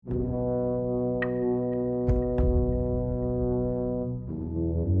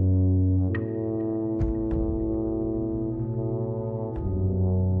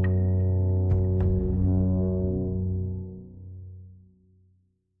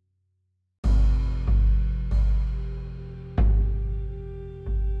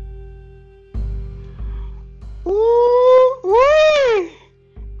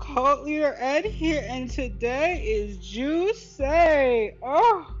here, and today is Juicy.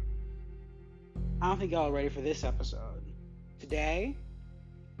 Oh, I don't think y'all are ready for this episode. Today,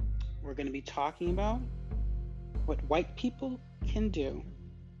 we're going to be talking about what white people can do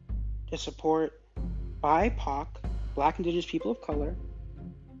to support BIPOC, Black Indigenous people of color,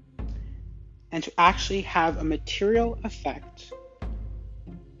 and to actually have a material effect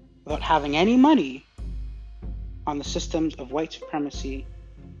without having any money on the systems of white supremacy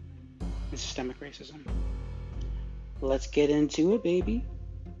and systemic racism. Let's get into it, baby.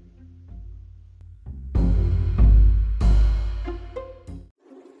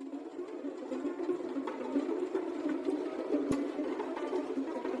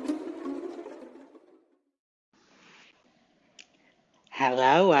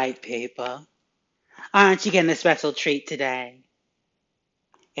 Hello, white people. Aren't you getting a special treat today?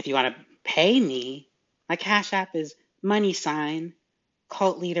 If you want to pay me, my Cash App is money sign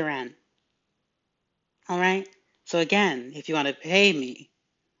cult leader N. All right? So again, if you want to pay me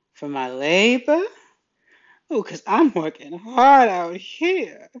for my labor, because I'm working hard out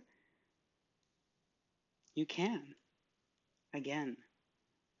here, you can. Again,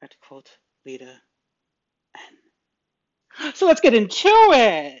 at cult leader N. So let's get into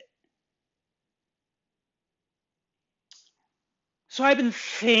it. So I've been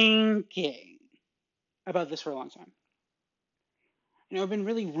thinking about this for a long time. I've been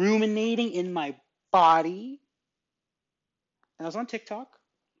really ruminating in my body. And I was on TikTok,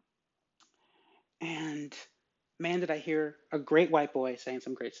 and man, did I hear a great white boy saying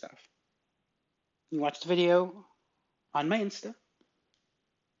some great stuff. You watch the video on my Insta.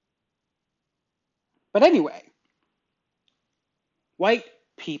 But anyway, white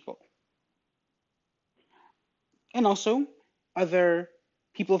people, and also other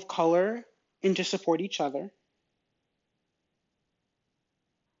people of color, and to support each other.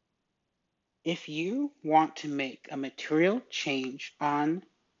 If you want to make a material change on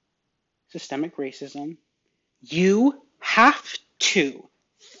systemic racism, you have to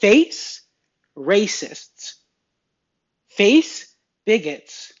face racists, face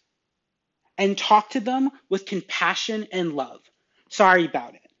bigots, and talk to them with compassion and love. Sorry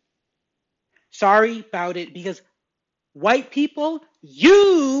about it. Sorry about it, because white people,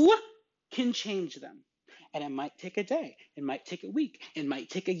 you can change them. And it might take a day, it might take a week, it might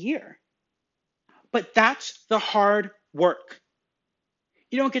take a year. But that's the hard work.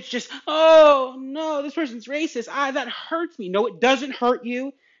 You don't get to just, oh no, this person's racist. That hurts me. No, it doesn't hurt you.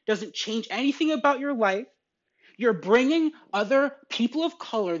 It doesn't change anything about your life. You're bringing other people of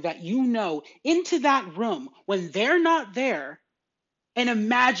color that you know into that room when they're not there and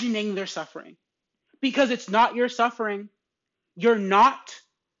imagining their suffering. Because it's not your suffering. You're not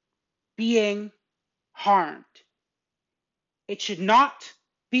being harmed. It should not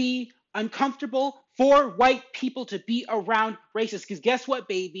be uncomfortable for white people to be around racists. Because guess what,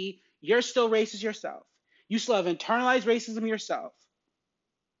 baby? You're still racist yourself. You still have internalized racism yourself.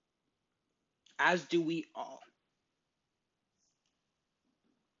 As do we all.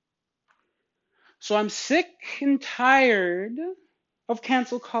 So I'm sick and tired of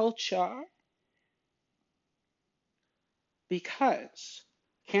cancel culture, because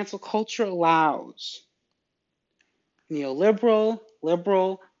cancel culture allows neoliberal,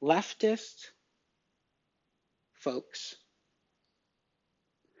 liberal, leftist folks,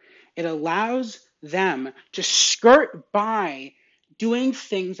 it allows them to skirt by doing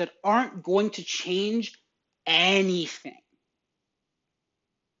things that aren't going to change anything.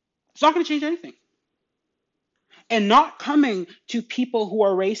 It's not going to change anything. And not coming to people who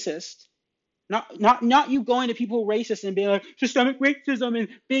are racist, not you going to people who are racist and being like, systemic racism and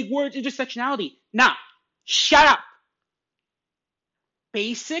big words, intersectionality. Nah, shut up.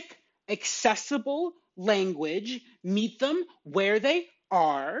 Basic, accessible language, meet them where they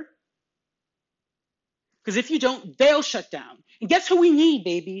are. Because if you don't, they'll shut down. And guess who we need,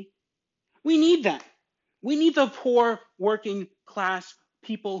 baby? We need them. We need the poor working class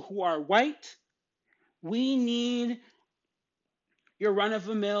people who are white. We need your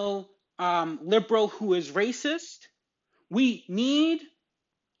run-of-the-mill liberal who is racist. We need,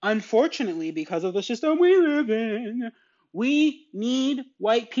 unfortunately, because of the system we live in, we need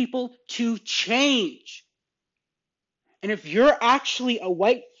white people to change. And if you're actually a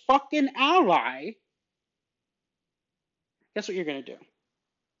white fucking ally, guess what you're going to do?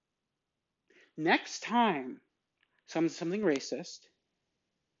 Next time something racist,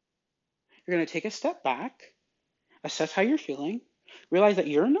 you're going to take a step back, assess how you're feeling, realize that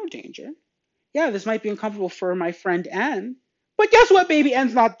you're in no danger. Yeah, this might be uncomfortable for my friend N, but guess what, baby?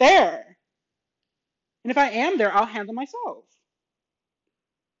 N's not there. And if I am there, I'll handle myself.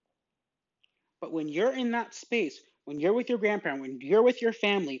 But when you're in that space, when you're with your grandparent, when you're with your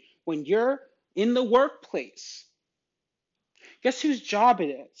family, when you're in the workplace, guess whose job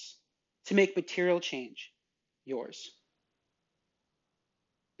it is to make material change? Yours.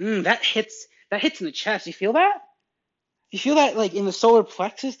 That hits in the chest. You feel that? You feel that like in the solar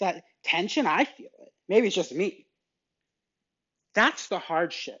plexus, that tension? I feel it. Maybe it's just me. That's the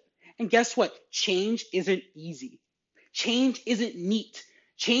hard shit. And guess what? Change isn't easy. Change isn't neat.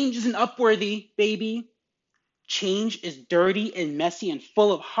 Change isn't upworthy, baby. Change is dirty and messy and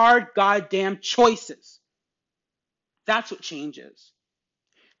full of hard goddamn choices. That's what change is.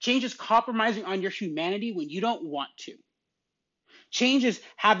 Change is compromising on your humanity when you don't want to. Change is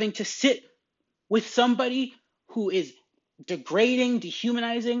having to sit with somebody who is degrading,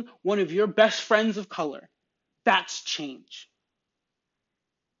 dehumanizing one of your best friends of color. That's change.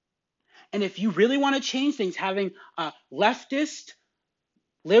 And if you really want to change things, having a leftist,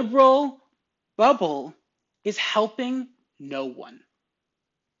 liberal bubble is helping no one.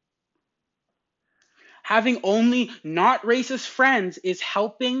 Having only not racist friends is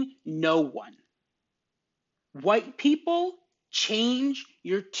helping no one. White people, change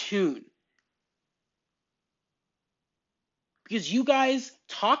your tune. Because you guys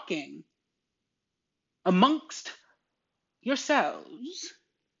talking amongst yourselves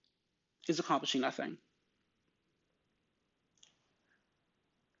is accomplishing nothing.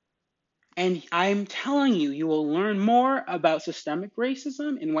 And I'm telling you, you will learn more about systemic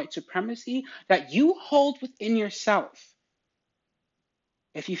racism and white supremacy that you hold within yourself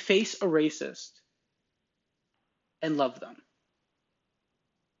if you face a racist and love them.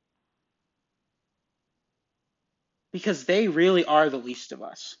 Because they really are the least of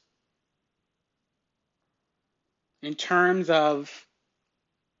us. In terms of,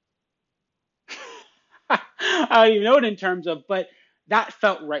 I don't even know what in terms of, but that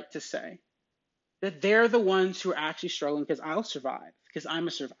felt right to say. That they're the ones who are actually struggling because I'll survive, because I'm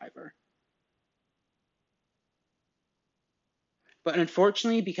a survivor. But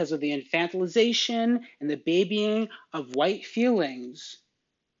unfortunately, because of the infantilization and the babying of white feelings,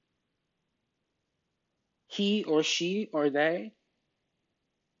 he or she or they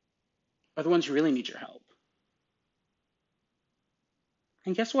are the ones who really need your help.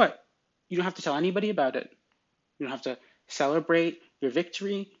 And guess what? You don't have to tell anybody about it. You don't have to celebrate your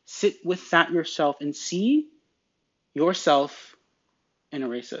victory. Sit with that yourself and see yourself in a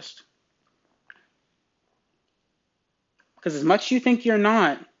racist. Because as much as you think you're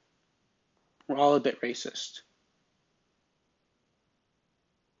not, we're all a bit racist.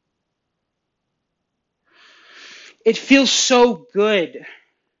 It feels so good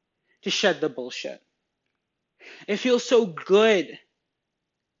to shed the bullshit. It feels so good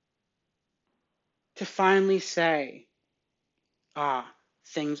to finally say,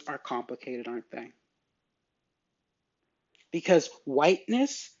 things are complicated, aren't they? Because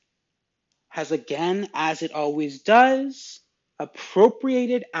whiteness has again, as it always does,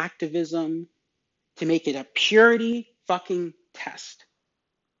 appropriated activism to make it a purity fucking test.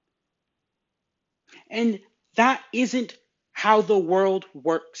 And that isn't how the world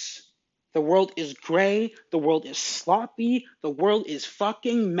works. The world is gray, the world is sloppy, the world is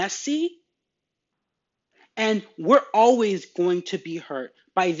fucking messy. And we're always going to be hurt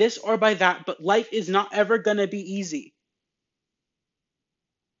by this or by that, but life is not ever going to be easy.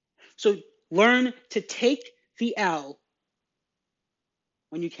 So learn to take the L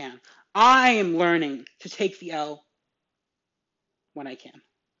when you can. I am learning to take the L when I can.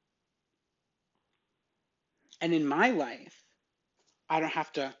 And in my life, I don't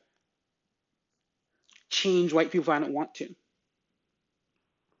have to change white people if I don't want to.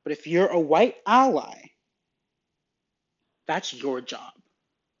 But if you're a white ally, that's your job.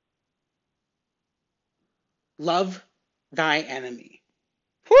 Love thy enemy.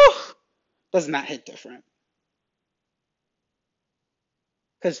 Whew! Doesn't that hit different?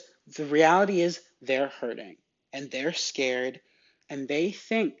 Because the reality is they're hurting and they're scared and they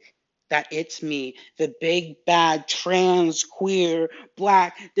think that it's me, the big bad trans, queer,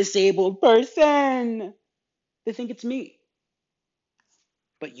 black, disabled person. They think it's me.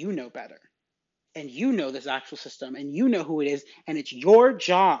 But you know better. And you know this actual system and you know who it is, and it's your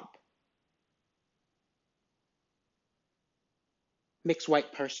job, mixed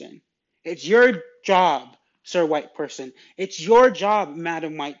white person. It's your job, sir white person. It's your job,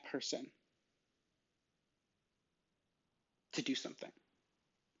 madam white person, to do something.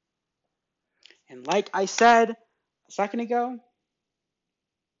 And like I said a second ago,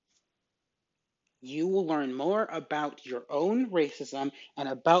 you will learn more about your own racism and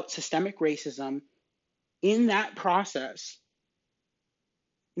about systemic racism in that process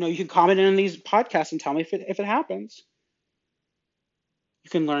You can comment in on these podcasts and tell me if it happens. You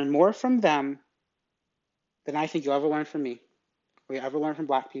can learn more from them than I think you'll ever learn from me or you ever learn from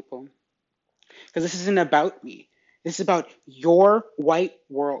Black people. Because this isn't about me. This is about your white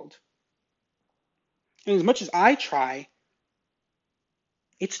world. And as much as I try,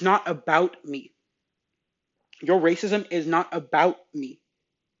 it's not about me. Your racism is not about me.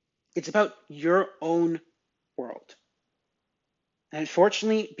 It's about your own world. And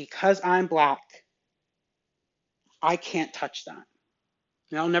unfortunately, because I'm Black, I can't touch that.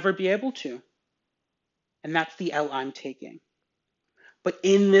 And I'll never be able to. And that's the L I'm taking. But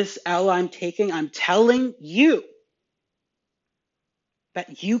in this L I'm taking, I'm telling you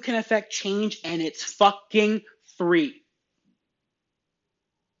that you can affect change and it's fucking free.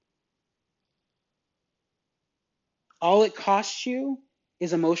 All it costs you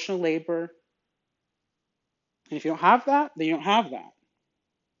is emotional labor. And if you don't have that, then you don't have that.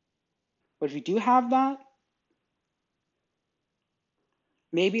 But if you do have that,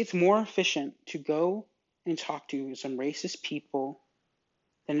 maybe it's more efficient to go and talk to some racist people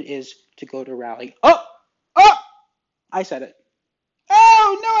than it is to go to rally. Oh! Oh! I said it.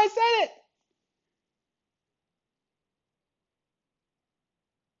 Oh, no, I said it!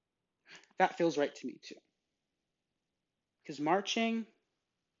 That feels right to me too. Because marching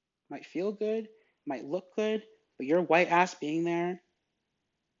might feel good, might look good, but your white ass being there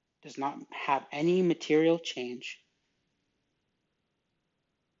does not have any material change.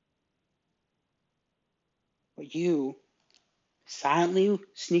 But you silently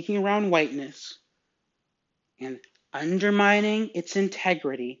sneaking around whiteness and undermining its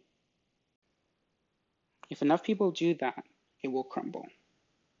integrity, if enough people do that, it will crumble.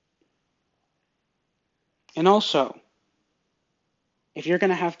 And also, if you're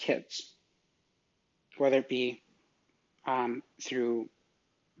going to have kids, whether it be through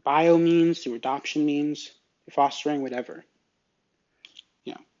bio means, through adoption means, fostering, whatever,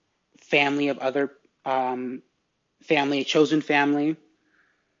 you know, family of other family, chosen family.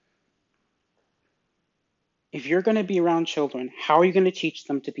 If you're going to be around children, how are you going to teach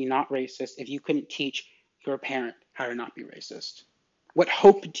them to be not racist if you couldn't teach your parent how to not be racist? What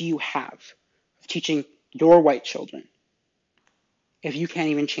hope do you have of teaching your white children if you can't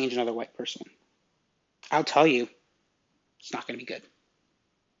even change another white person? I'll tell you, it's not going to be good.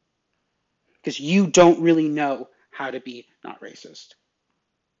 Because you don't really know how to be not racist.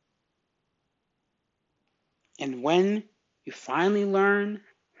 And when you finally learn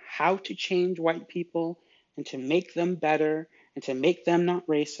how to change white people and to make them better and to make them not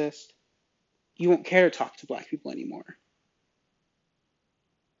racist, you won't care to talk to Black people anymore.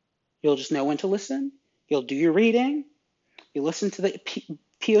 You'll just know when to listen. You'll do your reading. You listen to the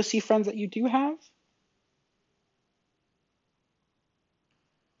POC friends that you do have.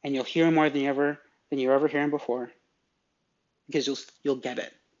 And you'll hear more than you're ever hearing before. Because you'll get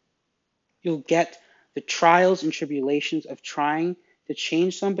it. You'll get the trials and tribulations of trying to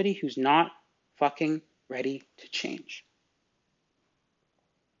change somebody who's not fucking ready to change.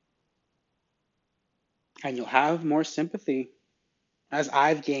 And you'll have more sympathy, as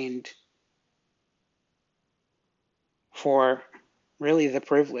I've gained, for really the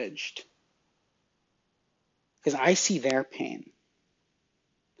privileged. Because I see their pain.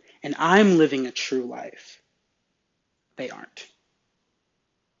 And I'm living a true life. They aren't.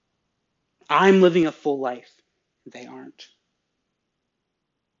 I'm living a full life. They aren't.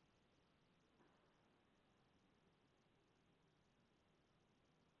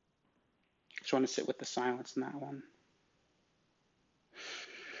 Just want to sit with the silence in that one.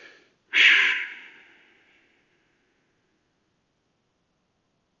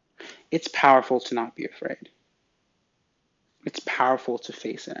 It's powerful to not be afraid. It's powerful to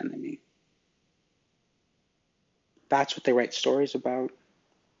face an enemy. That's what they write stories about.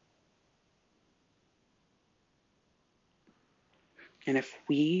 And if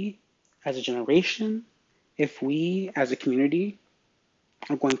we, as a generation, if we, as a community,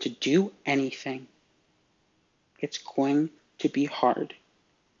 are going to do anything, it's going to be hard.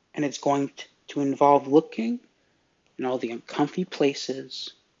 And it's going to involve looking in all the uncomfy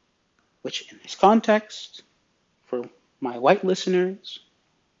places, which in this context, for my white listeners,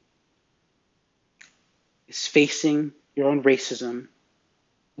 is facing your own racism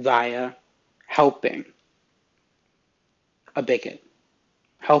via helping a bigot,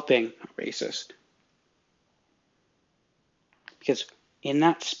 helping a racist. Because in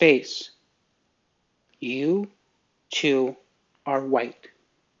that space, you too are white,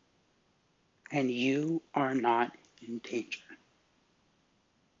 and you are not in danger.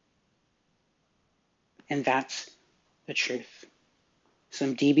 And that's the truth.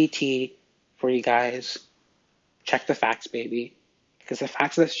 some DBT for you guys. Check the facts, baby. Because the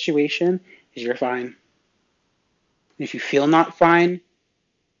facts of the situation is you're fine. And if you feel not fine,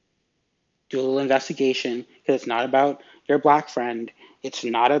 do a little investigation, because it's not about your black friend. It's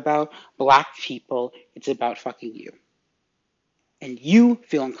not about black people. It's about fucking you. And you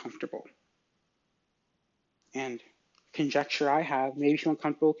feel uncomfortable. And conjecture I have, maybe you feel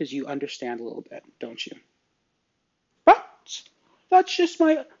uncomfortable because you understand a little bit, don't you? But that's just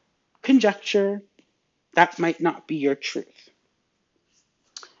my conjecture. That might not be your truth.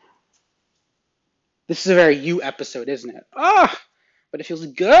 This is a very you episode, isn't it? But it feels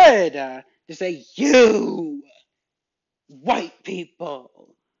good to say you, white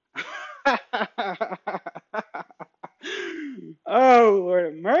people. Oh, Lord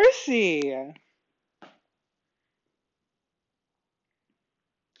of mercy.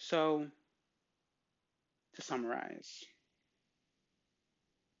 So, to summarize,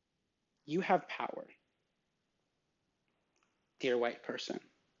 you have power, dear white person,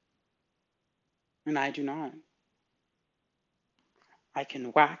 and I do not. I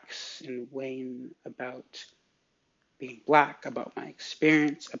can wax and wane about being black, about my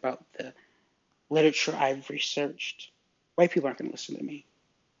experience, about the literature I've researched. White people aren't going to listen to me,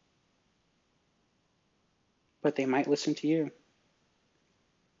 but they might listen to you.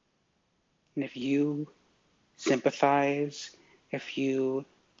 And if you sympathize, if you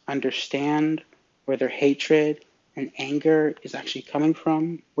understand where their hatred and anger is actually coming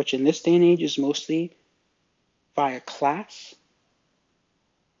from, which in this day and age is mostly via class,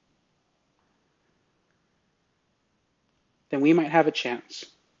 then we might have a chance.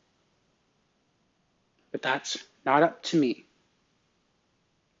 But that's not up to me.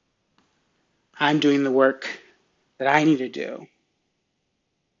 I'm doing the work that I need to do.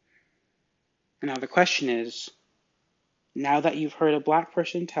 And now the question is, now that you've heard a black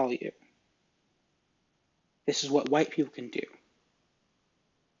person tell you, this is what white people can do,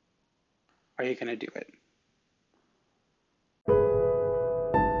 are you going to do it?